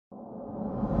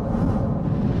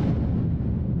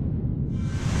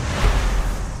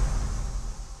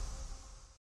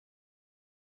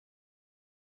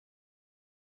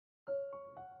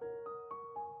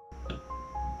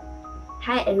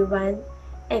Hi everyone,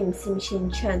 I'm Sim Shin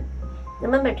Chen.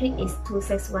 Number metric is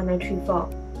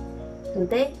 261934.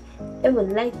 Today, I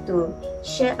would like to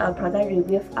share a product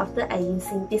review after I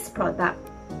using this product.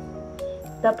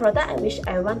 The product which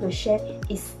I want to share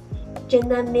is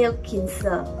Gentle Milk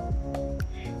Cleanser.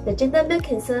 The Gentle Milk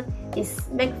Cleanser is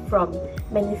made from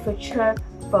manufacturer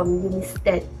from United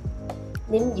States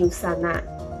named USANA.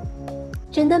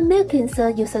 Gentle Milk Cleanser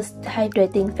uses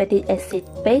hydrating fatty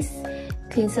acid-based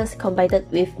cleansers combined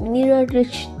with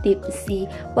mineral-rich deep sea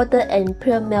water and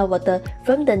pure meltwater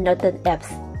from the northern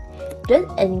Alps. Red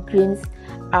and greens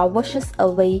are washed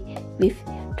away with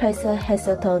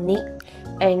trihexyltonic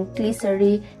and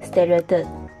glycerin stearated.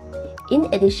 In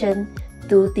addition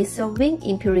to dissolving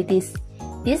impurities,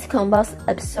 these compounds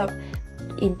absorb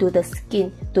into the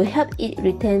skin to help it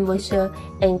retain moisture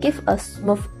and give a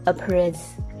smooth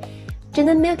appearance.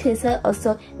 Gentle Milk Cleanser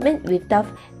also made without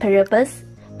parabens,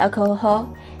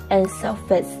 alcohol, and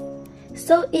sulfates,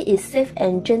 so it is safe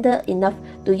and gentle enough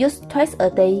to use twice a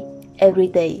day, every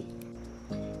day.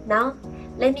 Now,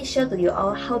 let me show to you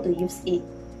all how to use it.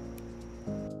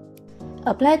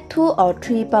 Apply 2 or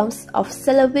 3 pumps of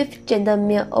Celavive Gentle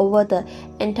Milk over the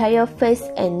entire face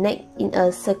and neck in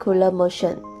a circular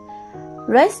motion.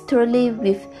 Rinse thoroughly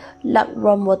with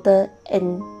lukewarm water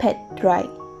and pat dry.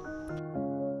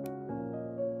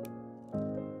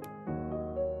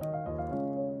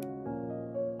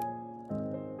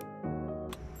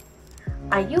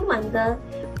 Are you wonder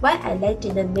why I like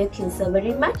Gentle Milk Cleanser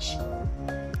very much?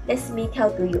 Let me tell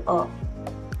to you all.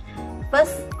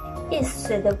 First, it is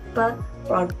suitable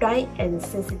for dry and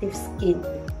sensitive skin.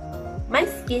 My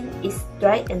skin is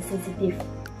dry and sensitive,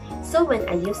 so when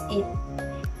I use it,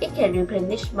 it can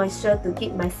replenish moisture to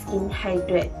keep my skin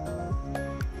hydrated.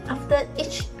 After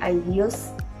each I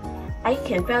use, I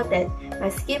can feel that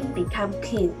my skin become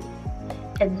clean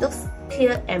and looks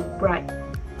clear and bright.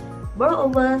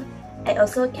 Moreover, I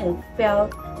also can feel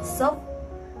soft,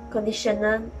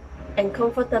 conditioner, and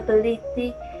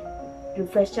comfortability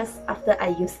refreshes after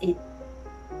I use it.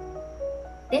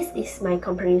 This is my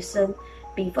comparison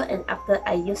before and after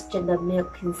I use Gentle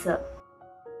Milk Cleanser.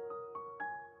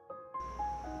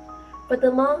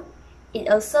 Furthermore, it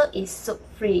also is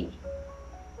soap-free.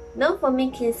 No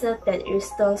foaming cleanser that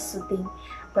restores soothing,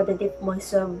 protective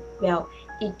moisture well,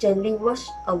 it gently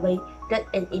washes away dirt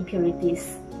and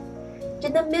impurities.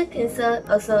 Gentle Milk Cleanser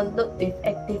also loaded with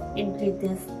active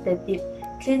ingredients that deep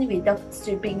clean without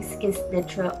stripping skin's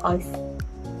natural oils.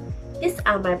 These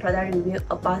are my product review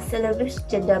about Celavive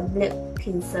Gentle Milk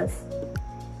Cleansers.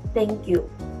 Thank you.